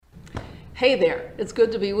Hey there, it's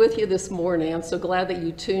good to be with you this morning. I'm so glad that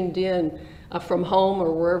you tuned in from home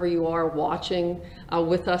or wherever you are watching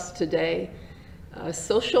with us today.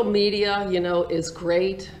 Social media, is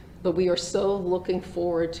great, but we are so looking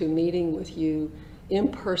forward to meeting with you in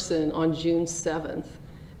person on June 7th.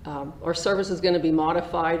 Our service is going to be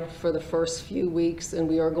modified for the first few weeks, and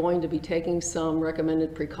we are going to be taking some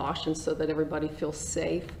recommended precautions so that everybody feels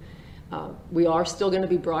safe. We are still going to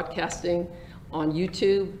be broadcasting on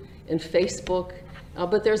YouTube and Facebook,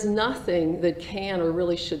 but there's nothing that can or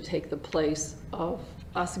really should take the place of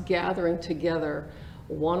us gathering together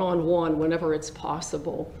one-on-one whenever it's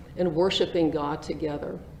possible and worshiping God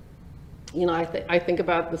together. I think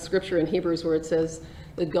about the scripture in Hebrews where it says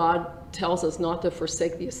that God tells us not to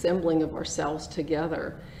forsake the assembling of ourselves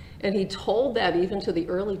together. And he told that even to the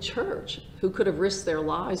early church who could have risked their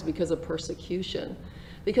lives because of persecution.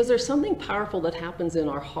 Because there's something powerful that happens in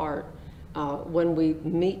our heart when we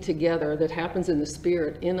meet together, that happens in the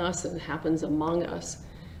spirit in us and happens among us,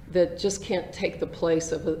 that just can't take the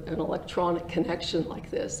place of an electronic connection like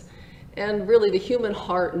this. And really the human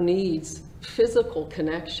heart needs physical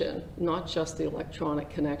connection, not just the electronic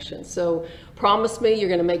connection. So promise me you're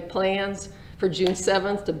going to make plans for June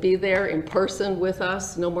 7th to be there in person with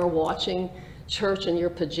us. No more watching church in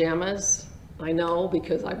your pajamas. I know,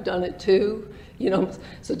 because I've done it too.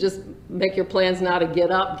 So just make your plans now to get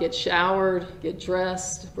up, get showered, get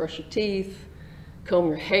dressed, brush your teeth, comb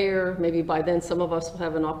your hair. Maybe by then some of us will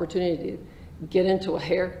have an opportunity to get into a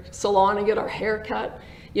hair salon and get our hair cut.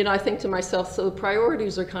 I think to myself, so the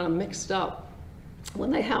priorities are kind of mixed up. When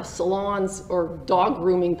they have salons or dog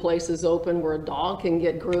grooming places open where a dog can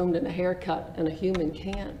get groomed and a haircut and a human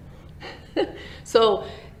can't. So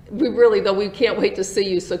we can't wait to see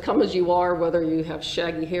you. So come as you are, whether you have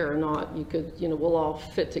shaggy hair or not. You could, we'll all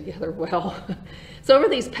fit together well. So over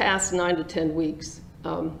these past 9 to 10 weeks,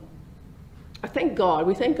 we thank God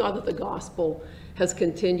that the gospel has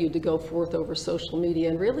continued to go forth over social media.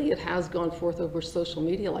 And really it has gone forth over social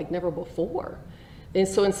media like never before. And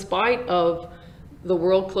so in spite of the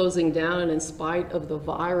world closing down and in spite of the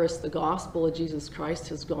virus, the gospel of Jesus Christ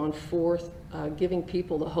has gone forth, giving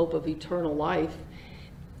people the hope of eternal life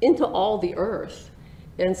into all the earth.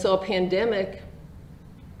 And so a pandemic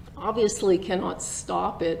obviously cannot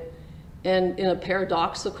stop it. And in a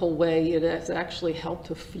paradoxical way, it has actually helped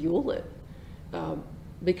to fuel it.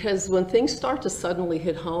 Because when things start to suddenly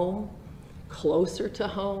hit home, closer to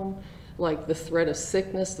home, like the threat of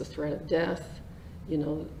sickness, the threat of death,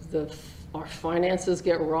 our finances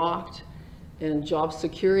get rocked and job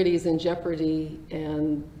security is in jeopardy,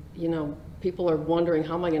 and people are wondering,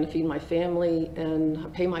 how am I going to feed my family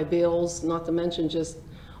and pay my bills, not to mention just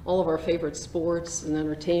all of our favorite sports and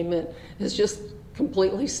entertainment has just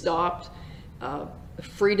completely stopped.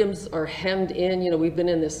 Freedoms are hemmed in. We've been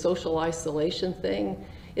in this social isolation thing.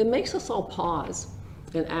 It makes us all pause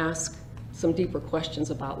and ask some deeper questions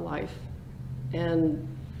about life. And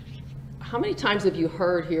how many times have you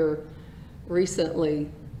heard here recently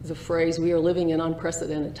the phrase, we are living in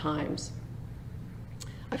unprecedented times?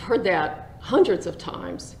 I've heard that hundreds of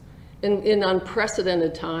times. In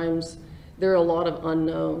unprecedented times, there are a lot of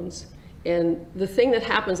unknowns. And the thing that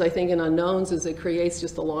happens, I think, in unknowns is it creates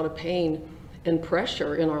just a lot of pain and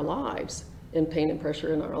pressure in our lives. And pain and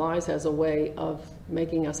pressure in our lives has a way of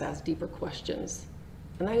making us ask deeper questions.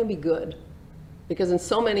 And that can be good, because in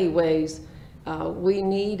so many ways, we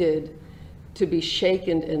needed to be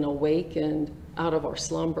shaken and awakened out of our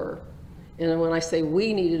slumber. And when I say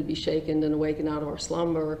we needed to be shaken and awakened out of our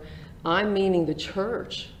slumber, I'm meaning the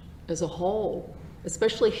church as a whole,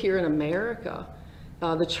 especially here in America.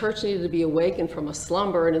 The church needed to be awakened from a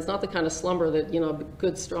slumber, and it's not the kind of slumber that, a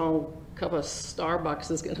good strong cup of Starbucks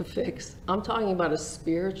is going to fix. I'm talking about a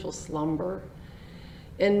spiritual slumber.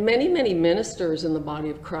 And many, many ministers in the body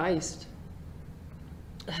of Christ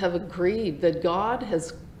have agreed that God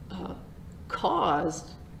has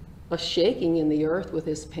caused a shaking in the earth with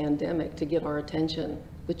this pandemic to get our attention,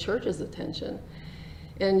 the church's attention.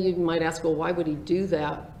 And you might ask, well, why would he do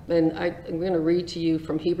that? And I'm going to read to you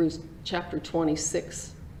from Hebrews chapter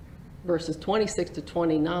 26, verses 26 to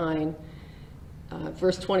 29.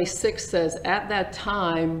 Verse 26 says, at that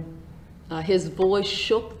time, his voice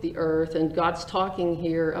shook the earth. And God's talking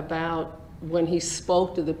here about when he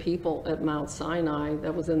spoke to the people at Mount Sinai.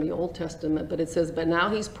 That was in the Old Testament. But it says, but now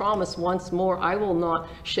he's promised once more, I will not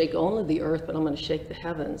shake only the earth, but I'm going to shake the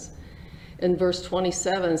heavens. In verse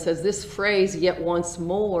 27 says, this phrase, yet once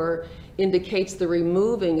more, indicates the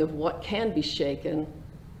removing of what can be shaken,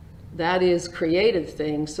 that is, created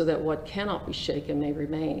things, so that what cannot be shaken may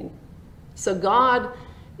remain. So God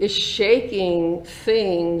is shaking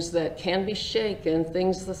things that can be shaken,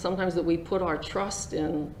 things that sometimes that we put our trust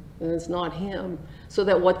in, and it's not him, so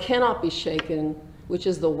that what cannot be shaken, which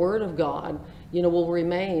is the word of God, will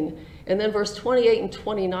remain. And then verse 28 and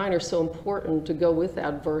 29 are so important to go with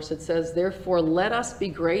that verse. It says, therefore, let us be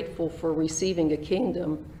grateful for receiving a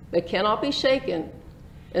kingdom that cannot be shaken,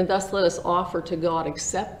 and thus let us offer to God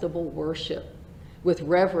acceptable worship with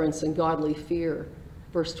reverence and godly fear.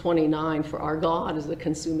 Verse 29, for our God is a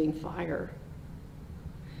consuming fire.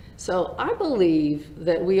 So I believe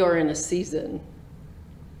that we are in a season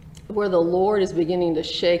where the Lord is beginning to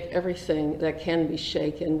shake everything that can be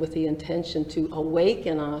shaken with the intention to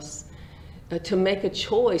awaken us to make a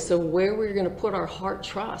choice of where we're going to put our heart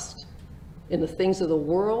trust, in the things of the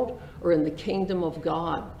world or in the kingdom of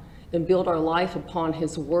God, and build our life upon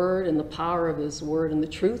his word and the power of his word and the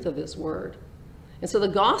truth of his word. And so the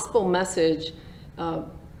gospel message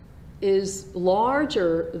is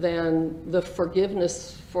larger than the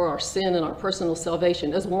forgiveness for our sin and our personal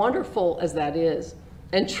salvation. As wonderful as that is,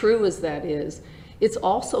 and true as that is, it's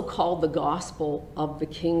also called the gospel of the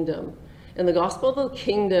kingdom. And the gospel of the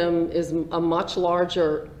kingdom is a much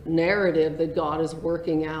larger narrative that God is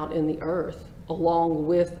working out in the earth, along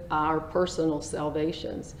with our personal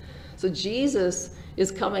salvations. So Jesus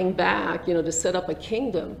is coming back, to set up a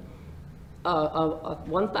kingdom, a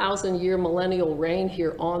 1,000-year millennial reign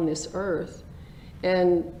here on this earth.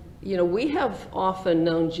 And, we have often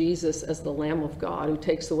known Jesus as the Lamb of God who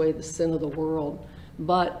takes away the sin of the world.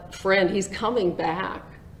 But friend, he's coming back.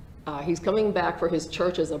 He's coming back for his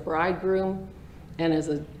church as a bridegroom and as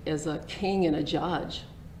a king and a judge.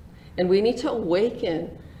 And we need to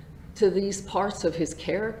awaken to these parts of his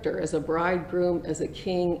character as a bridegroom, as a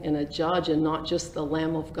king and a judge, and not just the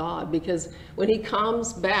Lamb of God. Because when he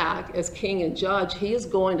comes back as king and judge, he is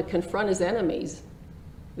going to confront his enemies,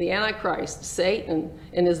 the Antichrist, Satan,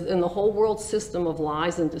 and the whole world system of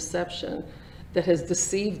lies and deception that has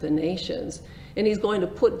deceived the nations. And he's going to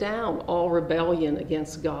put down all rebellion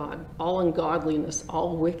against God, all ungodliness,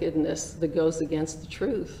 all wickedness that goes against the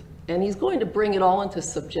truth. And he's going to bring it all into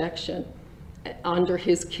subjection under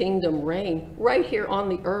his kingdom reign right here on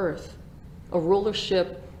the earth, a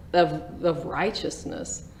rulership of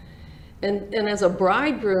righteousness. And as a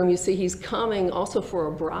bridegroom, you see, he's coming also for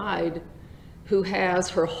a bride who has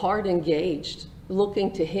her heart engaged,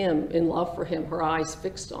 looking to him in love for him, her eyes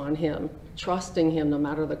fixed on him, trusting him no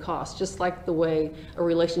matter the cost, just like the way a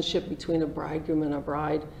relationship between a bridegroom and a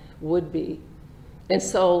bride would be. And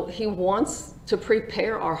so he wants to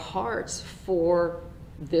prepare our hearts for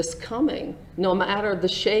this coming. No matter the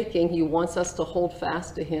shaking, he wants us to hold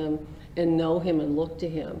fast to him and know him and look to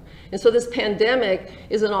him. And so this pandemic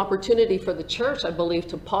is an opportunity for the church, I believe,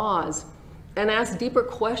 to pause and ask deeper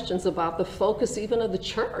questions about the focus even of the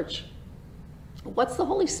church. What's the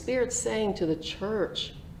Holy Spirit saying to the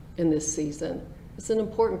church in this season? It's an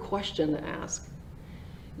important question to ask.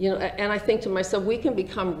 And I think to myself, we can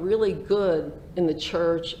become really good in the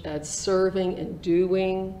church at serving and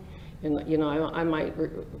doing. And, I might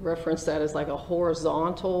reference that as like a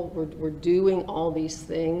horizontal. We're doing all these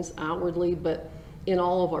things outwardly, but in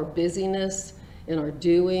all of our busyness, in our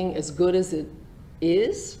doing, as good as it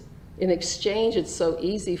is, in exchange, it's so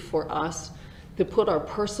easy for us to put our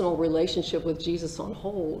personal relationship with Jesus on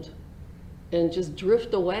hold and just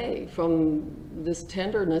drift away from this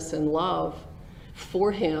tenderness and love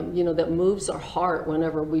for him, that moves our heart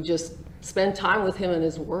whenever we just spend time with him and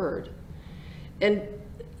his word. And,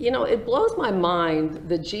 it blows my mind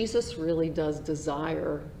that Jesus really does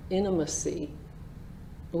desire intimacy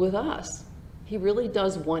with us. He really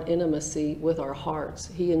does want intimacy with our hearts.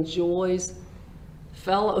 He enjoys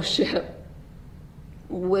fellowship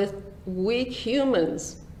with weak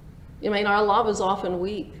humans. Our love is often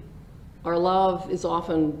weak. Our love is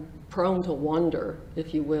often prone to wonder,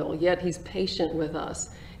 if you will, yet he's patient with us,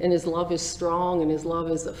 and his love is strong, and his love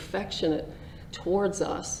is affectionate towards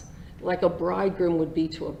us, like a bridegroom would be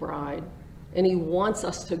to a bride. And he wants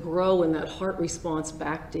us to grow in that heart response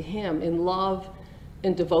back to him, in love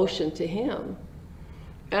and devotion to him.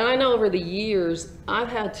 And I know over the years, I've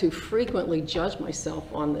had to frequently judge myself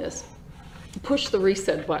on this, push the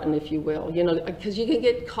reset button, if you will, because you can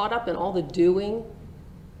get caught up in all the doing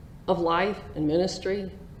of life and ministry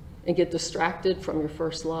and get distracted from your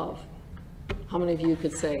first love. How many of you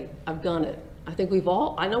could say, I've done it? I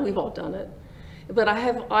know we've all done it. But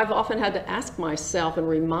I've often had to ask myself and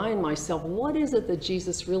remind myself, what is it that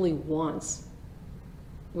Jesus really wants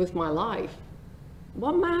with my life?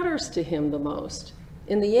 What matters to him the most?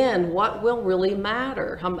 In the end, what will really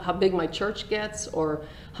matter? How big my church gets, or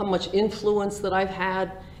how much influence that I've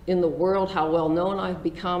had in the world, how well known I've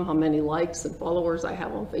become, how many likes and followers I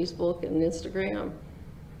have on Facebook and Instagram.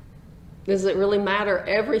 Does it really matter?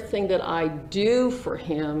 Everything that I do for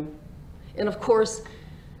him, and of course,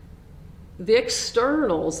 the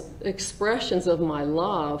externals, expressions of my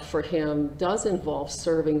love for him does involve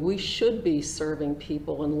serving. We should be serving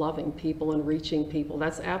people and loving people and reaching people.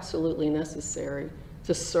 That's absolutely necessary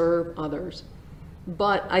to serve others.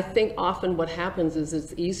 But I think often what happens is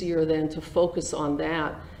it's easier then to focus on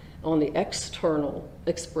that, on the external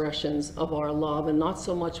expressions of our love, and not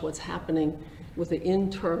so much what's happening with the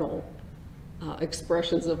internal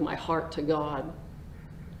expressions of my heart to God.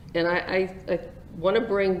 And I want to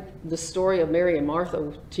bring the story of Mary and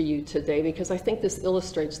Martha to you today because I think this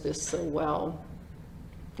illustrates this so well.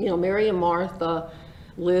 You know, Mary and Martha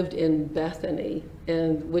lived in Bethany,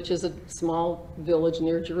 which is a small village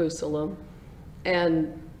near Jerusalem,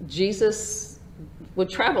 and Jesus would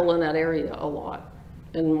travel in that area a lot.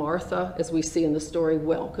 And Martha, as we see in the story,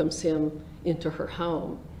 welcomes him into her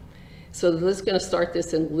home. So this is going to start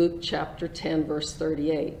this in Luke chapter 10, verse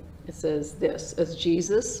 38. It says this: as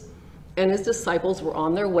Jesus and his disciples were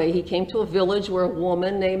on their way, he came to a village where a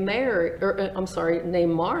woman named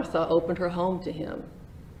named Martha opened her home to him.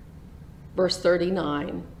 Verse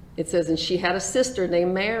 39, it says, and she had a sister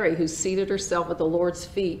named Mary who seated herself at the Lord's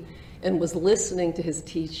feet and was listening to his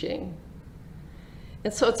teaching.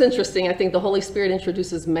 And so it's interesting. I think the Holy Spirit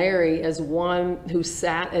introduces Mary as one who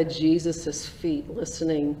sat at Jesus's feet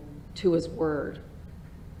listening to his word.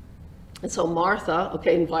 And so Martha,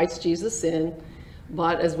 invites Jesus in,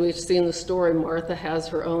 but as we've seen in the story, Martha has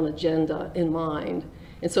her own agenda in mind.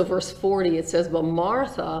 And so verse 40, it says, but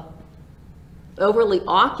Martha, overly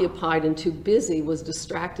occupied and too busy, was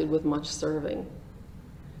distracted with much serving.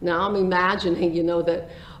 Now I'm imagining, that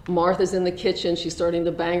Martha's in the kitchen, she's starting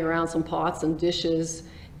to bang around some pots and dishes,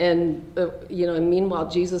 and and meanwhile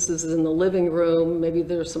Jesus is in the living room. Maybe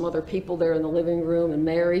there's some other people there in the living room, and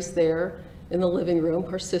Mary's there in the living room,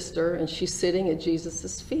 her sister, and she's sitting at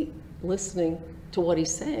Jesus's feet, listening to what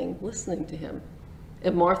he's saying, listening to him.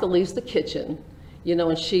 And Martha leaves the kitchen, and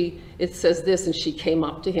it says this, and she came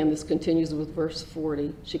up to him. This continues with verse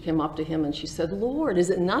 40. She came up to him and she said, Lord, is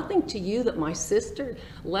it nothing to you that my sister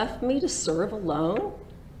left me to serve alone?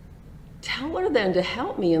 Tell her then to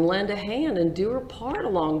help me and lend a hand and do her part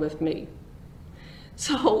along with me.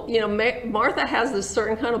 So, Martha has this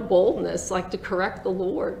certain kind of boldness, like to correct the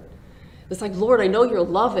Lord. It's like, Lord, I know you're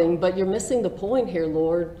loving, but you're missing the point here,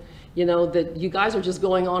 Lord. That you guys are just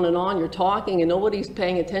going on and on. You're talking and nobody's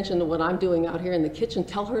paying attention to what I'm doing out here in the kitchen.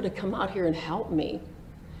 Tell her to come out here and help me.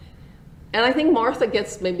 And I think Martha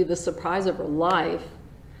gets maybe the surprise of her life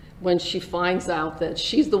when she finds out that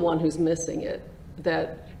she's the one who's missing it,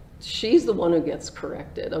 that she's the one who gets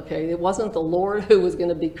corrected, It wasn't the Lord who was going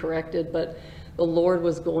to be corrected, but the Lord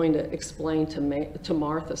was going to explain to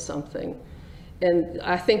Martha something. And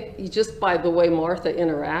I think just by the way Martha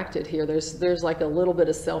interacted here, there's like a little bit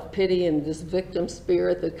of self-pity and this victim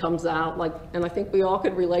spirit that comes out, and I think we all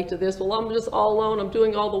could relate to this. Well, I'm just all alone, I'm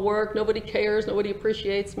doing all the work, nobody cares, nobody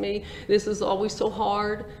appreciates me, this is always so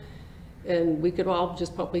hard. And we could all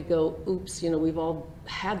just probably go, oops, we've all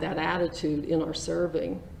had that attitude in our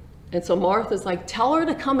serving. And so Martha's like, tell her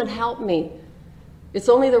to come and help me. It's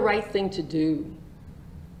only the right thing to do.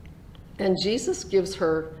 And Jesus gives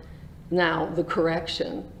her now the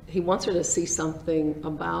correction. He wants her to see something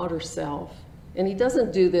about herself. And he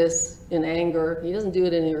doesn't do this in anger. He doesn't do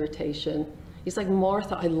it in irritation. He's like,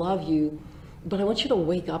 Martha, I love you, but I want you to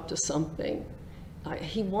wake up to something.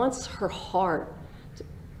 He wants her heart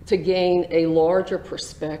to gain a larger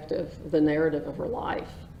perspective of the narrative of her life,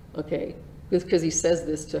 because he says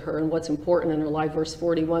this to her and what's important in her life. Verse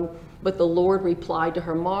 41, but the Lord replied to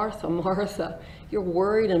her, Martha, Martha, you're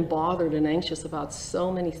worried and bothered and anxious about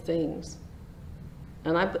so many things.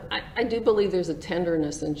 And I do believe there's a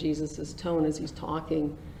tenderness in Jesus's tone as he's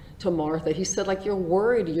talking to Martha. He said, you're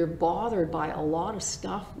worried, you're bothered by a lot of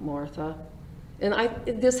stuff, Martha. And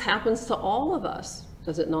this happens to all of us,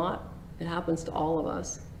 does it not? It happens to all of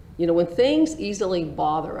us. When things easily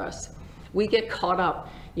bother us, we get caught up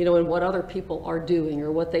in what other people are doing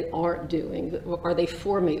or what they aren't doing. Are they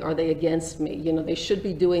for me? Are they against me? They should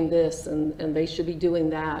be doing this and they should be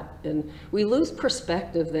doing that. And we lose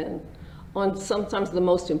perspective then on sometimes the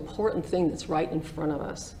most important thing that's right in front of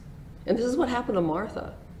us. And this is what happened to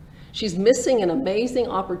Martha. She's missing an amazing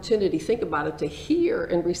opportunity, think about it, to hear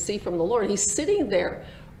and receive from the Lord. He's sitting there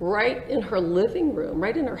right in her living room,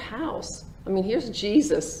 right in her house. Here's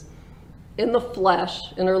Jesus in the flesh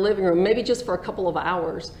in her living room, maybe just for a couple of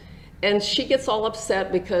hours. And she gets all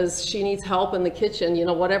upset because she needs help in the kitchen,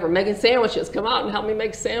 whatever, making sandwiches. Come out and help me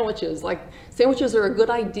make sandwiches. Like, sandwiches are a good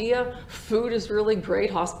idea. Food is really great.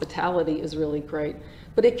 Hospitality is really great.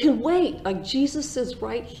 But it can wait. Like, Jesus is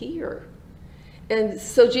right here. And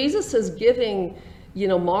so Jesus is giving,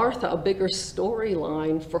 Martha a bigger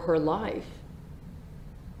storyline for her life.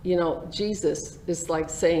 Jesus is like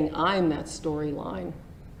saying, I'm that storyline.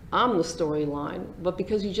 I'm the storyline. But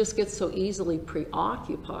because you just get so easily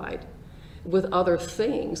preoccupied with other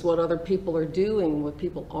things, what other people are doing, what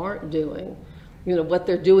people aren't doing, what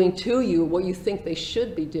they're doing to you, what you think they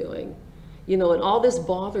should be doing, and all this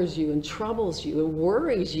bothers you and troubles you and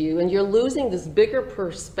worries you, and you're losing this bigger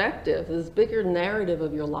perspective, this bigger narrative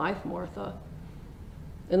of your life, Martha.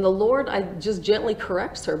 And the Lord, I just gently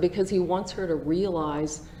corrects her because he wants her to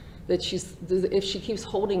realize that if she keeps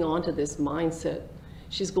holding on to this mindset,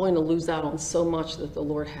 she's going to lose out on so much that the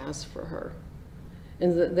Lord has for her.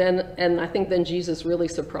 And I think then Jesus really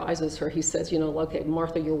surprises her. He says, okay,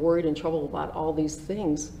 Martha, you're worried and troubled about all these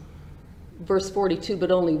things. Verse 42,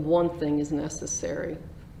 but only one thing is necessary.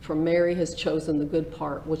 For Mary has chosen the good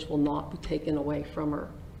part, which will not be taken away from her.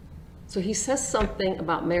 So he says something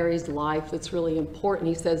about Mary's life that's really important.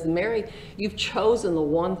 He says, Mary, you've chosen the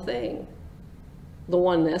one thing, the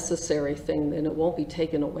one necessary thing, and it won't be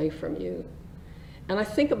taken away from you. And I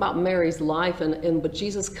think about Mary's life and what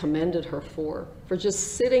Jesus commended her for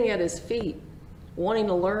just sitting at his feet, wanting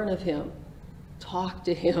to learn of him, talk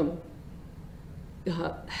to him,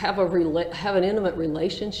 have an intimate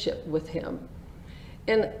relationship with him.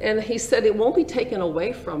 And he said it won't be taken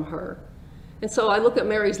away from her. And so I look at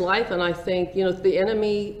Mary's life and I think, the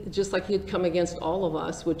enemy, just like he'd come against all of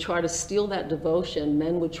us, would try to steal that devotion.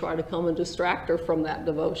 Men would try to come and distract her from that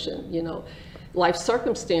devotion. Life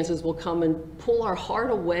circumstances will come and pull our heart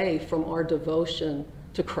away from our devotion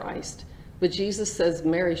to Christ. But Jesus says,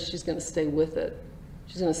 Mary, she's going to stay with it.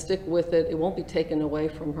 She's going to stick with it. It won't be taken away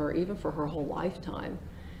from her, even for her whole lifetime.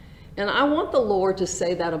 And I want the Lord to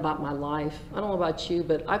say that about my life. I don't know about you,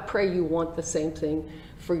 but I pray you want the same thing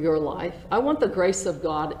for your life. I want the grace of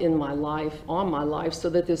God in my life, on my life, so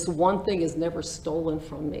that this one thing is never stolen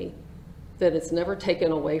from me, that it's never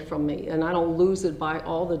taken away from me, and I don't lose it by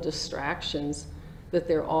all the distractions that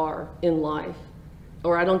there are in life.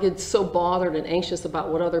 Or I don't get so bothered and anxious about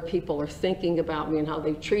what other people are thinking about me and how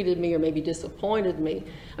they've treated me or maybe disappointed me.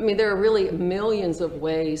 I mean, there are really millions of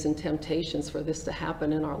ways and temptations for this to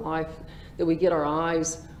happen in our life, that we get our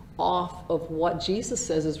eyes off of what Jesus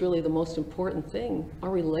says is really the most important thing, our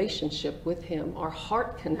relationship with him, our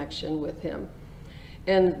heart connection with him.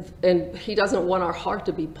 And he doesn't want our heart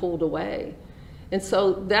to be pulled away. And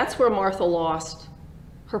so that's where Martha lost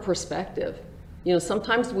her perspective.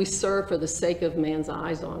 Sometimes we serve for the sake of man's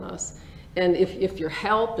eyes on us. And if you're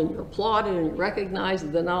helped and you're applauded and you're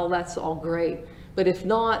recognized, then that's all great. But if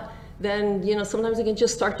not, then, sometimes it can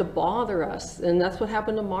just start to bother us. And that's what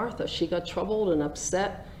happened to Martha. She got troubled and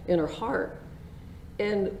upset in her heart.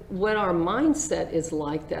 And when our mindset is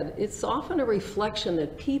like that, it's often a reflection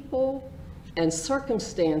that people and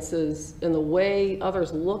circumstances and the way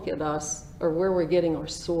others look at us are where we're getting our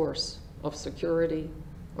source of security,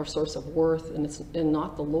 our source of worth, and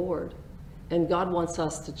not the Lord. And God wants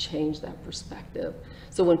us to change that perspective.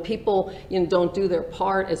 So when people don't do their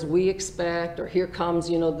part as we expect, or here comes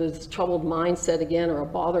this troubled mindset again, or a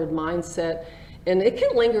bothered mindset, and it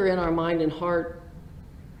can linger in our mind and heart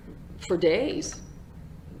for days.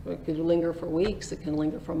 It could linger for weeks, it can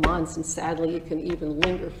linger for months, and sadly it can even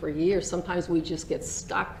linger for years. Sometimes we just get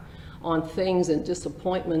stuck on things and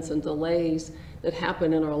disappointments and delays that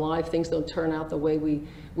happen in our life. Things don't turn out the way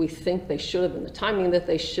we think they should have, and the timing that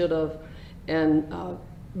they should have. And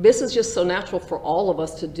this is just so natural for all of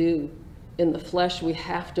us to do in the flesh. We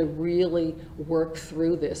have to really work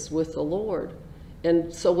through this with the Lord.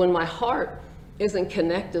 And so when my heart isn't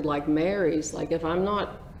connected like Mary's, like if I'm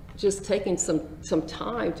not just taking some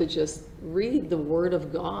time to just read the Word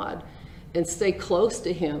of God and stay close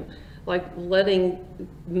to him, like letting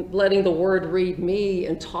the Word read me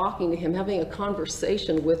and talking to him, having a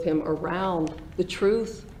conversation with him around the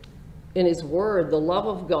truth in his Word, the love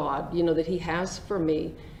of God, that he has for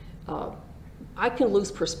me, I can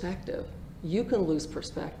lose perspective. You can lose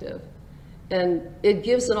perspective. And it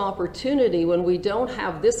gives an opportunity when we don't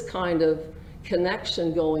have this kind of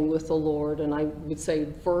connection going with the Lord, and I would say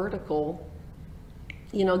vertical,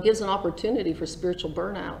 it gives an opportunity for spiritual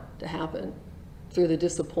burnout to happen through the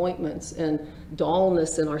disappointments and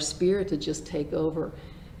dullness in our spirit to just take over,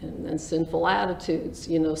 and then sinful attitudes,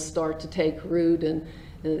 start to take root, and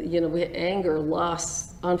we anger,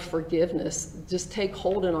 lust, unforgiveness just take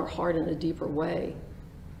hold in our heart in a deeper way.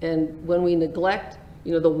 And when we neglect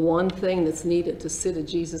You know, the one thing that's needed to sit at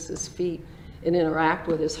Jesus's feet and interact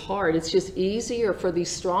with his heart. It's just easier for these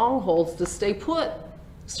strongholds to stay put.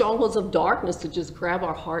 Strongholds of darkness to just grab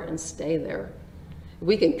our heart and stay there.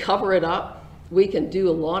 We can cover it up. We can do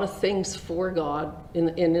a lot of things for God,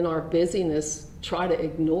 and in our busyness, try to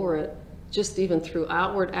ignore it, just even through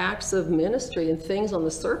outward acts of ministry and things on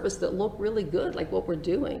the surface that look really good, like what we're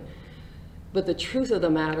doing. But the truth of the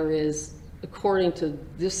matter is, according to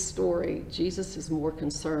this story, Jesus is more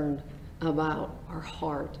concerned about our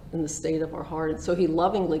heart and the state of our heart. And so he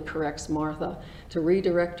lovingly corrects Martha to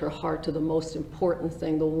redirect her heart to the most important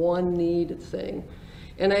thing, the one needed thing.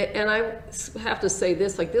 And I have to say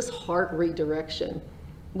this, like this heart redirection,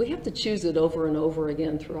 we have to choose it over and over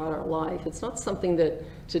again throughout our life. It's not something that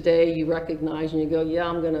today you recognize and you go, yeah,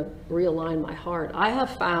 I'm going to realign my heart. I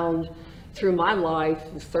have found through my life,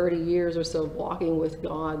 30 years or so of walking with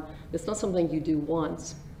God, it's not something you do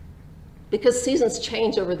once. Because seasons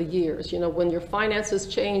change over the years. You know, when your finances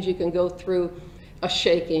change, you can go through a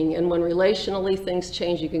shaking. And when relationally things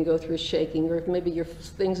change, you can go through a shaking. Or if maybe your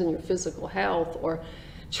things in your physical health or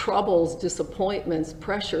troubles, disappointments,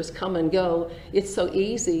 pressures come and go. It's so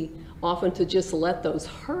easy often to just let those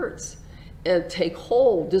hurts take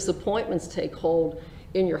hold, disappointments take hold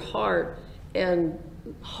in your heart and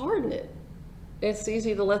harden it. It's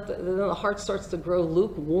easy to let the heart starts to grow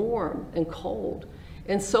lukewarm and cold.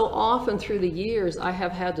 And so often through the years, I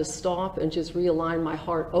have had to stop and just realign my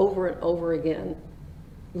heart over and over again.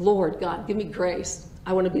 Lord God, give me grace.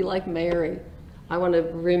 I want to be like Mary. I want to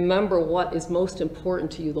remember what is most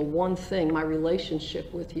important to you, the one thing, my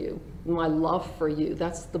relationship with you, my love for you.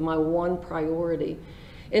 That's my one priority.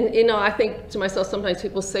 And, you know, I think to myself, sometimes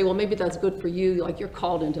people say, well, maybe that's good for you, like you're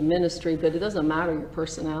called into ministry, but it doesn't matter your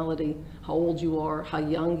personality, how old you are, how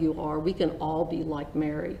young you are. We can all be like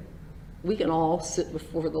Mary. We can all sit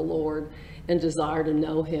before the Lord and desire to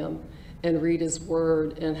know him and read his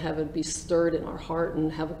word and have it be stirred in our heart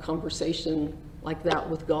and have a conversation like that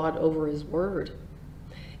with God over his word.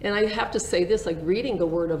 And I have to say this, like reading the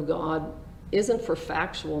word of God isn't for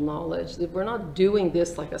factual knowledge. We're not doing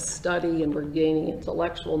this like a study and we're gaining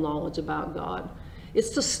intellectual knowledge about God. It's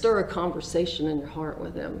to stir a conversation in your heart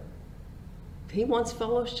with him. He wants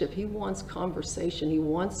fellowship. He wants conversation. He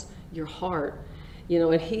wants your heart, you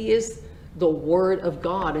know, and he is the word of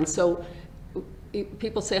God. And so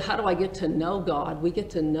people say, how do I get to know God? We get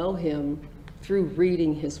to know him through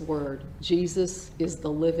reading his word. Jesus is the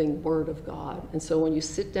living word of God. And so when you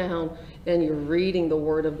sit down and you're reading the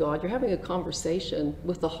word of God, you're having a conversation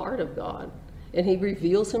with the heart of God. And he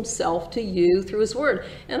reveals himself to you through his word.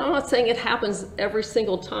 And I'm not saying it happens every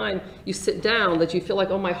single time you sit down that you feel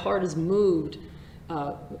like, oh, my heart is moved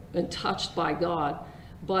and touched by God.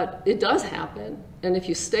 But it does happen. And if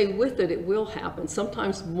you stay with it, it will happen.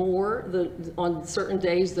 Sometimes more on certain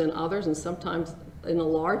days than others, and sometimes in a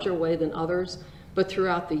larger way than others. But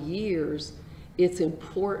throughout the years, it's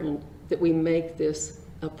important that we make this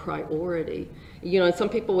a priority. You know, and some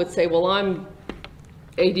people would say, well, I'm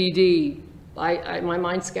ADD. My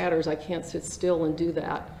mind scatters. I can't sit still and do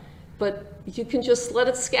that. But you can just let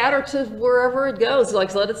it scatter to wherever it goes.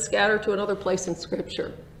 Like let it scatter to another place in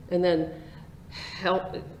Scripture. And then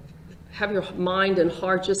have your mind and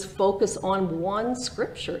heart just focus on one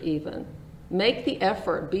Scripture even. Make the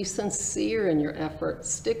effort. Be sincere in your effort.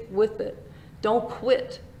 Stick with it. Don't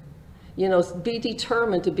quit. You know, be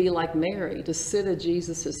determined to be like Mary, to sit at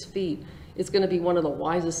Jesus's feet. It's going to be one of the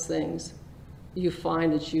wisest things you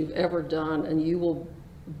find that you've ever done, and you will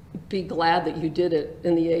be glad that you did it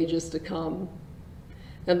in the ages to come.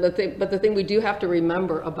 And the thing we do have to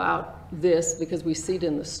remember about this, because we see it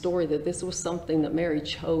in the story, that this was something that Mary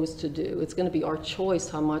chose to do. It's going to be our choice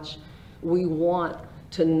how much we want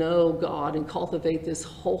to know God and cultivate this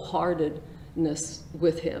wholeheartedness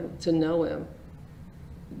with him, to know him.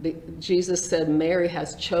 Jesus said Mary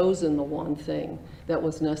has chosen the one thing that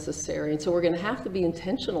was necessary. And so we're going to have to be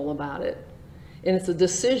intentional about it. And it's a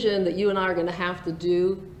decision that you and I are going to have to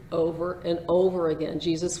do over and over again.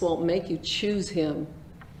 Jesus won't make you choose him.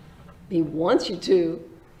 He wants you to,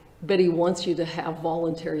 but he wants you to have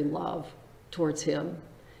voluntary love towards him.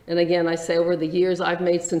 And again, I say over the years, I've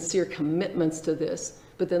made sincere commitments to this,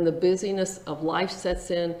 but then the busyness of life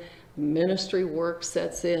sets in, ministry work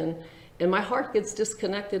sets in, and my heart gets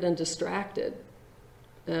disconnected and distracted.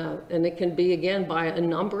 And it can be, again, by a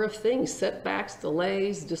number of things: setbacks,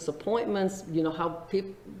 delays, disappointments, you know, how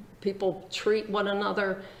people treat one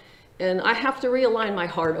another. And I have to realign my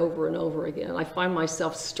heart over and over again. I find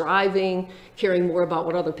myself striving, caring more about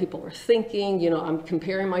what other people are thinking. You know, I'm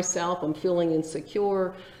comparing myself, I'm feeling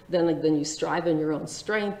insecure. Then you strive in your own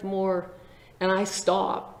strength more. And I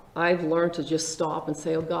stop I've learned to just stop and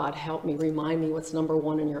say, oh God, help me, remind me what's number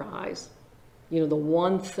one in your eyes. You know, the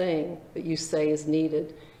one thing that you say is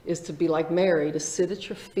needed is to be like Mary, to sit at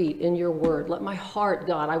your feet in your word. Let my heart,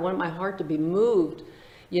 God, I want my heart to be moved,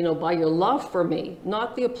 you know, by your love for me,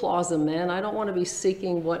 not the applause of men. I don't want to be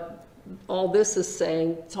seeking what all this is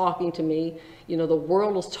saying, talking to me. You know, the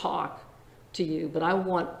world will talk to you, but I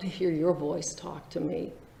want to hear your voice talk to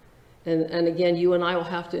me. And again, you and I will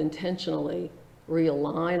have to intentionally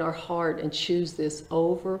realign our heart and choose this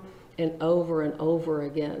over and over and over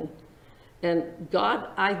again. And God,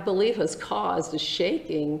 I believe, has caused a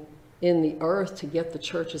shaking in the earth to get the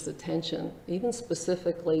church's attention, even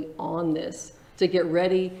specifically on this, to get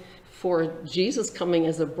ready for Jesus coming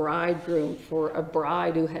as a bridegroom, for a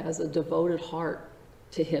bride who has a devoted heart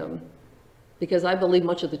to him. Because I believe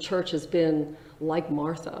much of the church has been like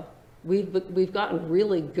Martha. We've gotten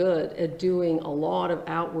really good at doing a lot of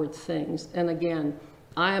outward things. And again,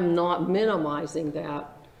 I am not minimizing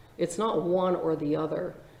that. It's not one or the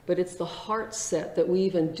other, but it's the heart set that we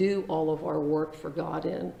even do all of our work for God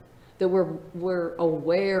in, that we're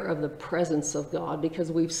aware of the presence of God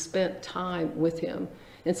because we've spent time with him.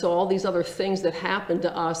 And so all these other things that happen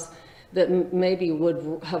to us that maybe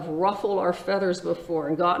would have ruffled our feathers before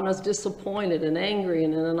and gotten us disappointed and angry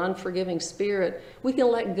and in an unforgiving spirit, we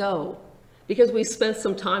can let go because we spent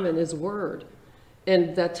some time in his word.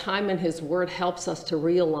 And that time in his word helps us to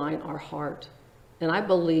realign our heart. And I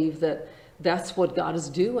believe that that's what God is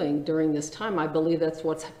doing during this time. I believe that's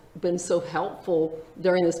what's been so helpful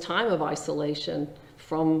during this time of isolation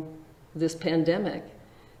from this pandemic.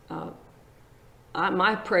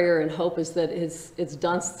 My prayer and hope is that it's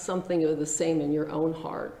done something of the same in your own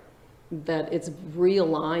heart, that it's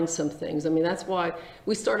realigned some things. I mean, that's why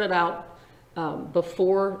we started out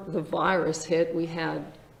before the virus hit. We had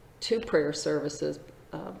 2 prayer services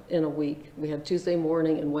in a week. We had Tuesday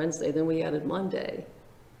morning and Wednesday, then we added Monday.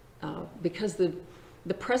 Because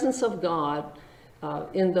the presence of God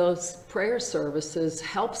in those prayer services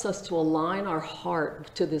helps us to align our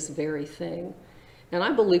heart to this very thing. And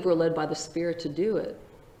I believe we're led by the Spirit to do it.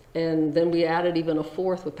 And then we added even a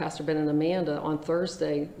 4th with Pastor Ben and Amanda on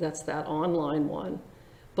Thursday. That's that online one.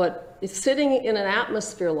 But it's sitting in an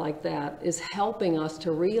atmosphere like that is helping us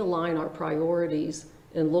to realign our priorities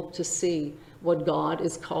and look to see what God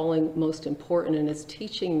is calling most important. And it's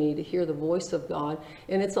teaching me to hear the voice of God.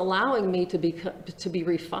 And it's allowing me to be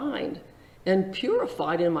refined and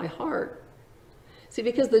purified in my heart. See,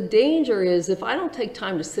 because the danger is if I don't take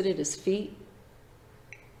time to sit at his feet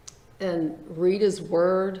and read his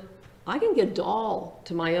word, I can get dull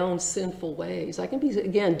to my own sinful ways. I can be,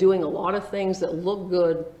 again, doing a lot of things that look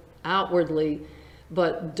good outwardly,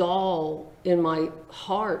 but dull in my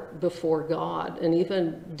heart before God, and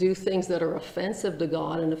even do things that are offensive to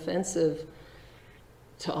God and offensive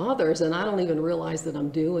to others, and I don't even realize that I'm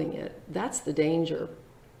doing it. That's the danger.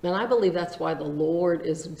 And I believe that's why the Lord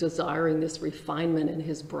is desiring this refinement in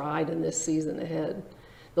his bride in this season ahead.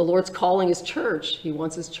 The Lord's calling his church. He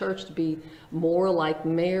wants his church to be more like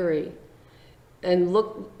Mary. And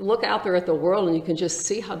look out there at the world and you can just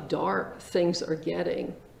see how dark things are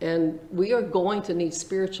getting. And we are going to need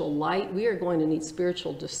spiritual light. We are going to need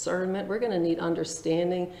spiritual discernment. We're going to need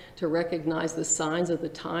understanding to recognize the signs of the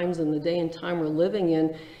times and the day and time we're living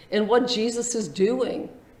in and what Jesus is doing,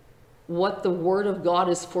 what the Word of God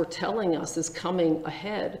is foretelling us is coming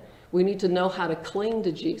ahead. We need to know how to cling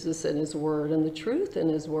to Jesus and his word and the truth in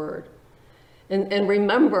his word. And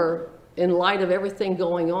remember, in light of everything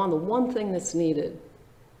going on, the one thing that's needed,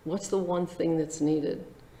 what's the one thing that's needed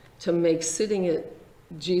to make sitting at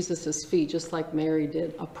Jesus' feet, just like Mary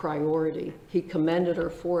did, a priority? He commended her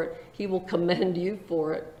for it. He will commend you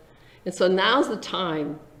for it. And so now's the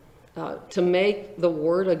time to make the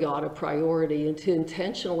word of God a priority and to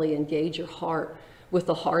intentionally engage your heart with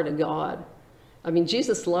the heart of God. I mean,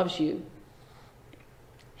 Jesus loves you.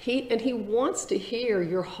 He wants to hear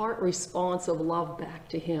your heart response of love back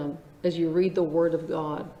to him as you read the Word of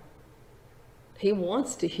God. He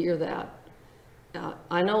wants to hear that.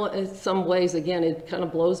 I know in some ways, again, it kind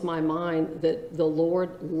of blows my mind that the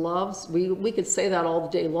Lord loves, we could say that all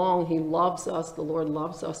day long, he loves us, the Lord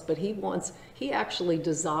loves us, but he actually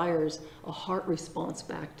desires a heart response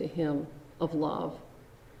back to him of love.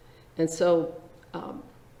 And so,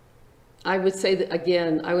 I would say that,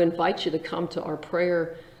 again, I would invite you to come to our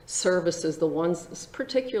prayer services, the ones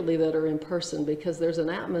particularly that are in person, because there's an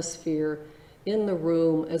atmosphere in the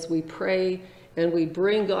room as we pray and we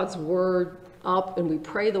bring God's word up and we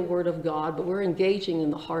pray the word of God, but we're engaging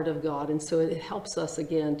in the heart of God. And so it helps us,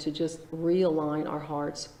 again, to just realign our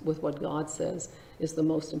hearts with what God says is the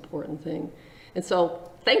most important thing. And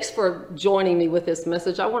so thanks for joining me with this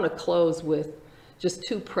message. I want to close with just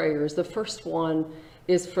 2 prayers. The first one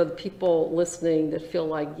is for the people listening that feel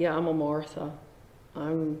like, yeah, I'm a Martha.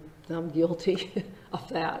 I'm guilty of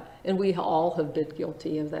that. And we all have been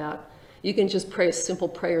guilty of that. You can just pray a simple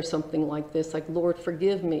prayer, something like this, like, Lord,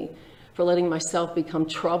 forgive me for letting myself become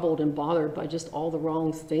troubled and bothered by just all the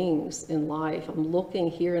wrong things in life. I'm looking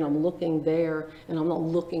here and I'm looking there, and I'm not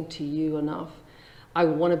looking to you enough. I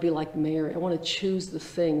want to be like Mary. I want to choose the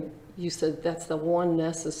thing. You said that's the one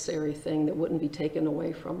necessary thing that wouldn't be taken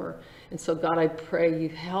away from her. And so, God, I pray you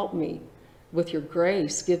help me with your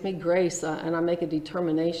grace. Give me grace. And I make a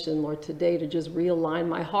determination, Lord, today to just realign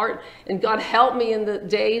my heart. And God, help me in the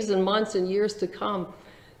days and months and years to come.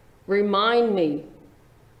 Remind me.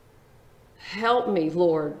 Help me,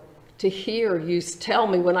 Lord, to hear you tell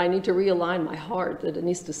me when I need to realign my heart, that it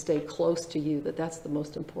needs to stay close to you, that that's the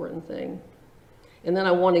most important thing. And then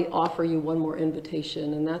I want to offer you one more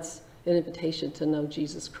invitation, and that's an invitation to know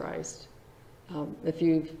Jesus Christ. If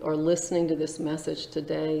you are listening to this message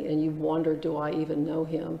today and you wonder, do I even know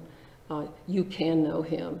him? You can know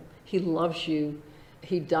him. He loves you.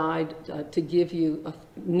 He died to give you a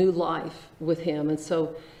new life with him. And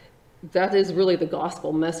so that is really the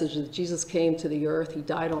gospel message, that Jesus came to the earth. He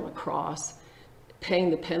died on a cross, paying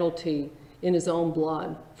the penalty in his own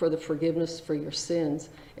blood for the forgiveness for your sins.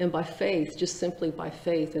 And by faith, just simply by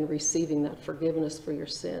faith in receiving that forgiveness for your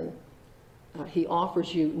sin, he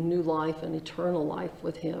offers you new life and eternal life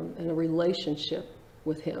with him and a relationship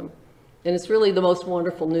with him. And it's really the most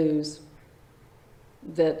wonderful news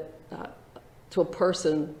that to a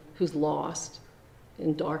person who's lost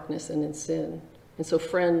in darkness and in sin. And so,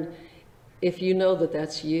 friend, if you know that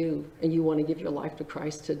that's you and you want to give your life to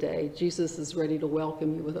Christ today, Jesus is ready to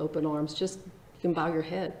welcome you with open arms. Just, you can bow your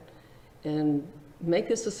head and make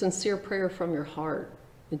this a sincere prayer from your heart.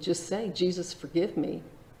 And just say, Jesus, forgive me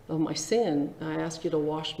of my sin. I ask you to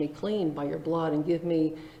wash me clean by your blood and give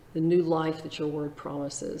me the new life that your word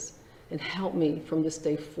promises. And help me from this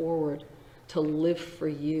day forward to live for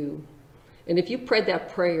you. And if you prayed that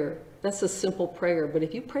prayer, that's a simple prayer, but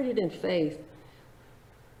if you prayed it in faith,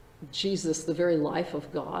 Jesus, the very life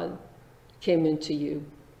of God, came into you.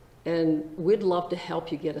 And we'd love to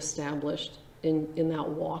help you get established in that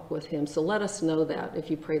walk with him. So let us know that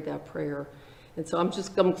if you prayed that prayer. And so I'm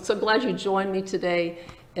so glad you joined me today.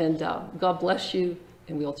 And God bless you.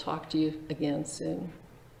 And we'll talk to you again soon.